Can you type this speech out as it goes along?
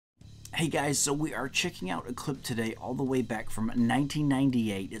Hey guys, so we are checking out a clip today all the way back from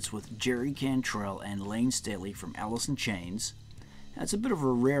 1998. It's with Jerry Cantrell and Layne Staley from Alice in Chains. That's a bit of a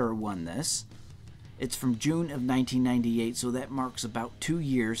rarer one, this. It's from June of 1998, so that marks about 2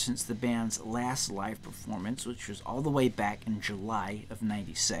 years since the band's last live performance, which was all the way back in July of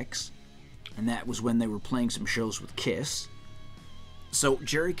 96. And that was when they were playing some shows with Kiss. So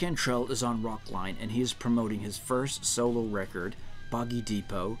Jerry Cantrell is on Rockline, and he is promoting his first solo record, Boggy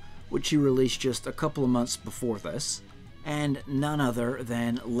Depot, which he released just a couple of months before this, and none other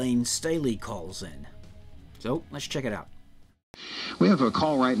than Layne Staley calls in. So let's check it out. We have a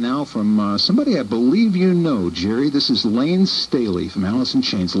call right now from somebody I believe you know, Jerry. This is Layne Staley from Alice in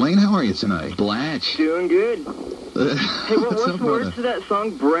Chains. Layne, how are you tonight? Blanche. Doing good. Hey, what's the words to that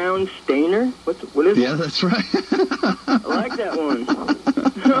song, Brown Stainer? What is it? Yeah, that's right. I like that one.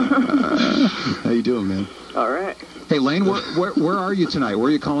 How you doing, man? All right. Hey, Layne, where are you tonight? Where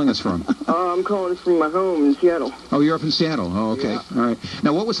are you calling us from? I'm calling from my home in Seattle. Oh, you're up in Seattle. Oh, okay. Yeah. All right.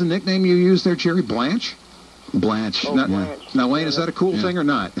 Now, what was the nickname you used there, Jerry? Blanche? Blanche. Oh, Blanche. Now, Layne, is that a cool thing or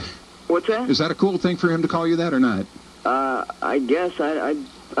not? What's that? Is that a cool thing for him to call you that or not? I guess I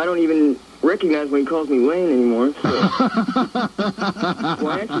don't even recognize when he calls me Layne anymore. So.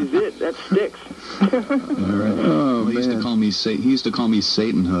 Blanche is it. That sticks. All right. Oh, he used to call me he used to call me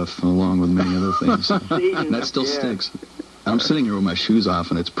Satan Hoof, along with many other things. Satan, that still yeah. sticks. I'm sitting here with my shoes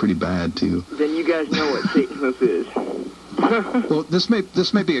off, and it's pretty bad too. Then you guys know what Satan Hoof is. Well, this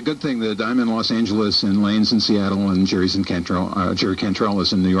may be a good thing that I'm in Los Angeles and Layne's in Seattle and Jerry's in Cantrell. Jerry Cantrell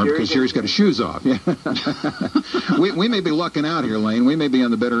is in New York because Jerry's got his shoes off. Yeah. we may be lucking out here, Layne. We may be on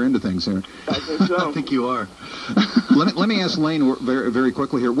the better end of things here. I think so. I think you are. Let me ask Layne very, very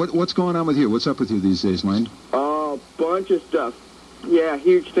quickly here. What's going on with you? What's up with you these days, Layne? A bunch of stuff. Yeah,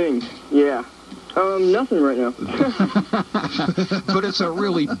 huge things. Yeah. Nothing right now. But it's a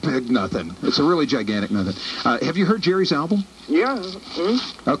really big nothing. It's a really gigantic nothing. Have you heard Jerry's album? Yeah.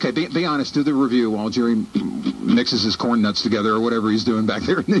 Okay, be honest. Do the review while Jerry mixes his corn nuts together or whatever he's doing back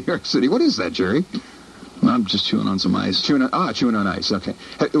there in New York City. What is that, Jerry? I'm just chewing on some ice. Chewing on ice. Okay.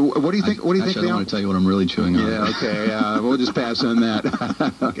 Hey, what do you think? Actually, I don't want to tell you what I'm really chewing on. Yeah. Okay. We'll just pass on that.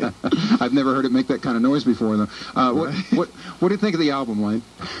 Okay. I've never heard it make that kind of noise before, though. What do you think of the album, Layne?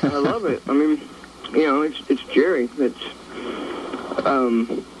 I love it. I mean, it's Jerry. It's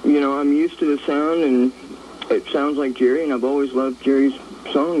I'm used to the sound, and it sounds like Jerry, and I've always loved Jerry's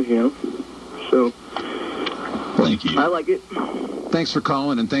songs. So. Thank you. I like it. Thanks for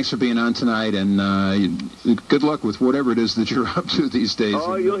calling, and thanks for being on tonight, and good luck with whatever it is that you're up to these days.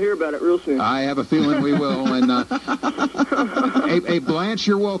 Oh, you'll hear about it real soon. I have a feeling we will. And hey, Blanche,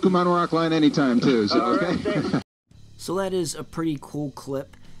 you're welcome on Rockline anytime, too. So, okay? Right, So that is a pretty cool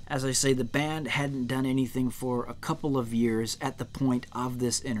clip. As I say, the band hadn't done anything for a couple of years at the point of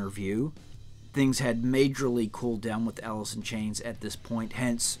this interview. Things had majorly cooled down with Alice in Chains at this point,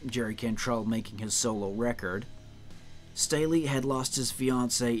 hence Jerry Cantrell making his solo record. Staley had lost his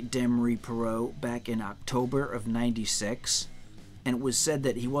fiancée, Demery Perot, back in October of '96, and it was said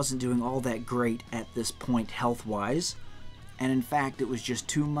that he wasn't doing all that great at this point health-wise, and in fact it was just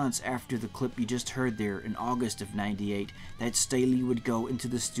 2 months after the clip you just heard there in August of '98 that Staley would go into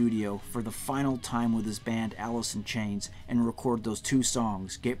the studio for the final time with his band Alice in Chains and record those 2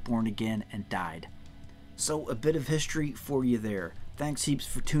 songs, Get Born Again and Died. So a bit of history for you there. Thanks heaps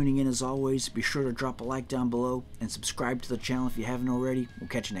for tuning in as always. Be sure to drop a like down below and subscribe to the channel if you haven't already. We'll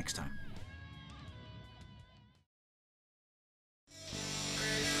catch you next time.